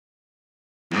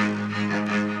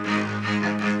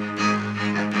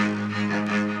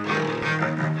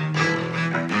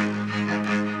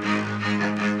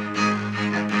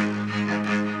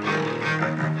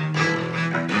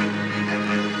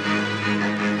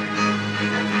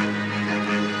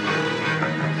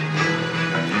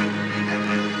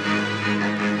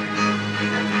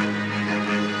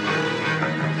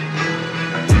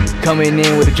Coming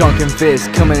in with a drunken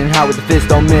fist, coming in hot with the fist,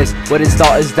 don't miss. What his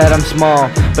thought is that I'm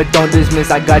small, but don't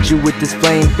dismiss. I got you with this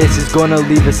flame fist, it's gonna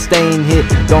leave a stain hit.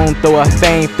 Don't throw a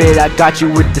faint fit, I got you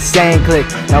with the same click.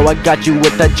 Now I got you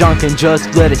with that junk and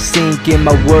just let it sink in.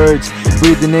 My words,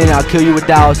 breathing in, I'll kill you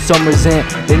without summer's in.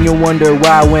 Then you'll wonder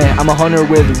where I went. I'm a hunter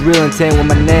with real intent, when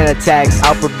my net attacks,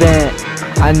 I'll prevent.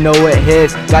 I know it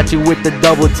hits, got you with the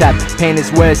double tap. Pain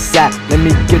is where it's at, let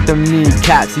me get them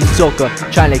kneecaps. He's Soka,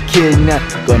 trying to kidnap.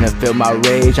 Gonna feel my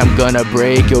rage, I'm gonna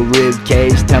break your rib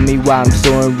cage. Tell me why I'm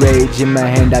so enraged. In my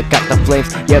hand I got the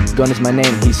flames, yep, Gun is my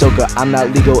name. He's Soka, I'm not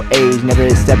legal age, never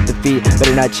accept defeat.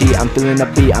 Better not cheat, I'm feeling the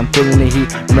beat, I'm feeling the heat.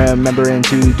 Remembering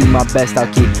to do my best,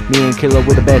 I'll keep me and Killer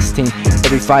with the best team.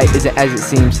 Every fight isn't as it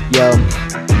seems, yo.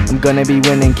 I'm gonna be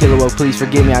winning, Killer, well please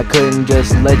forgive me. I couldn't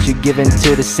just let you give in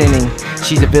to the sinning.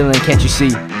 She's a villain, can't you see?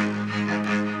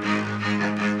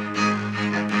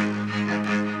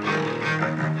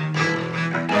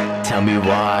 Tell me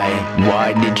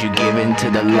why did you give in to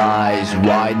the lies?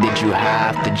 Why did you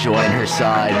have to join her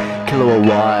side? Killer,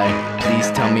 why?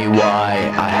 Please tell me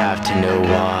why, I have to know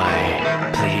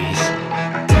why, please.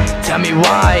 Tell me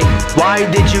why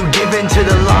did you give in to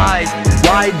the lies?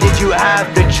 Why did you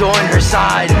have to join her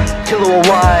side? Killer,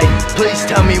 why? Please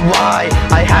tell me why,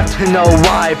 I have to know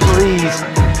why, please,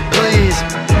 please.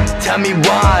 Tell me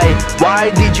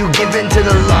why did you give in to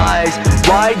the lies?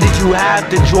 Why did you have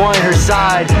to join her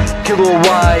side? Killer,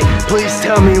 why? Please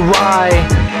tell me why,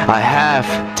 I have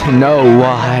to know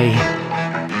why.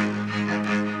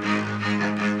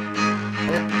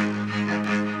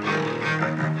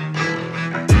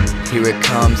 Here it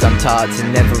comes, I'm taught to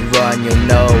never run. You'll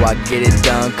know I get it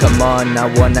done, come on, I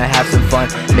wanna have some fun.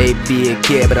 Maybe a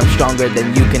kid, but I'm stronger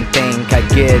than you can think. I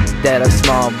get that I'm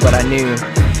small, but I knew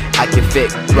I could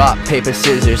fit. Rock, paper,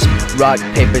 scissors, rock,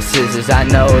 paper, scissors. I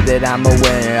know that I'm a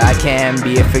winner, I can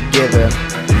be a forgiver.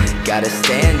 Gotta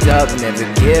stand up, never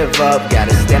give up.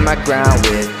 Gotta stand my ground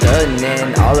with the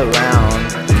nin all around.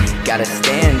 Gotta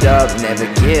stand up, never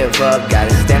give up.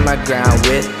 Gotta stand my ground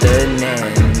with the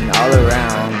nin all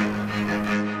around.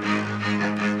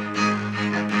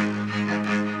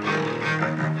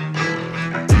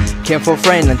 Can't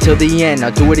refrain until the end,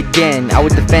 I'll do it again. Out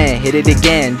with the fan, hit it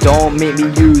again. Don't make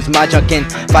me use my junkin'.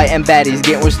 Fighting baddies,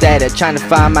 getting worse at it. Trying to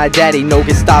find my daddy, no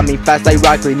can stop me. Fast like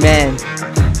Rock Lee, man.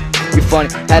 You funny,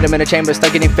 had him in a chamber,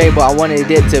 stuck in a fable. I wanted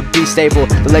it to be stable,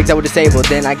 the legs I would disable.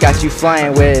 Then I got you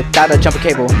flying without a jumper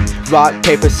cable. Rock,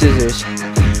 paper, scissors.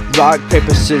 Rock,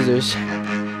 paper, scissors.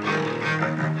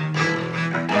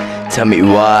 Tell me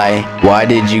why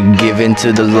did you give in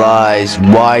to the lies?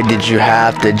 Why did you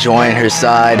have to join her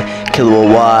side?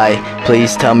 Killer, why?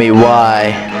 Please tell me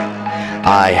why,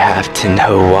 I have to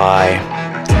know why.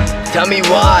 Tell me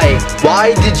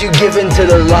why did you give in to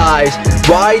the lies?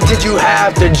 Why did you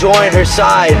have to join her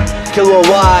side? Killer,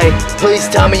 why? Please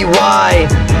tell me why,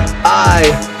 I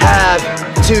have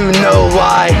to know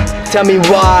why. Tell me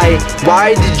why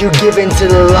did you give in to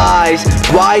the lies?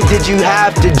 Why did you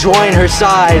have to join her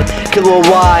side? Killer,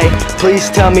 why? Please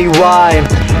tell me why,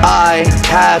 I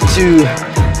have to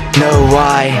know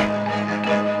why.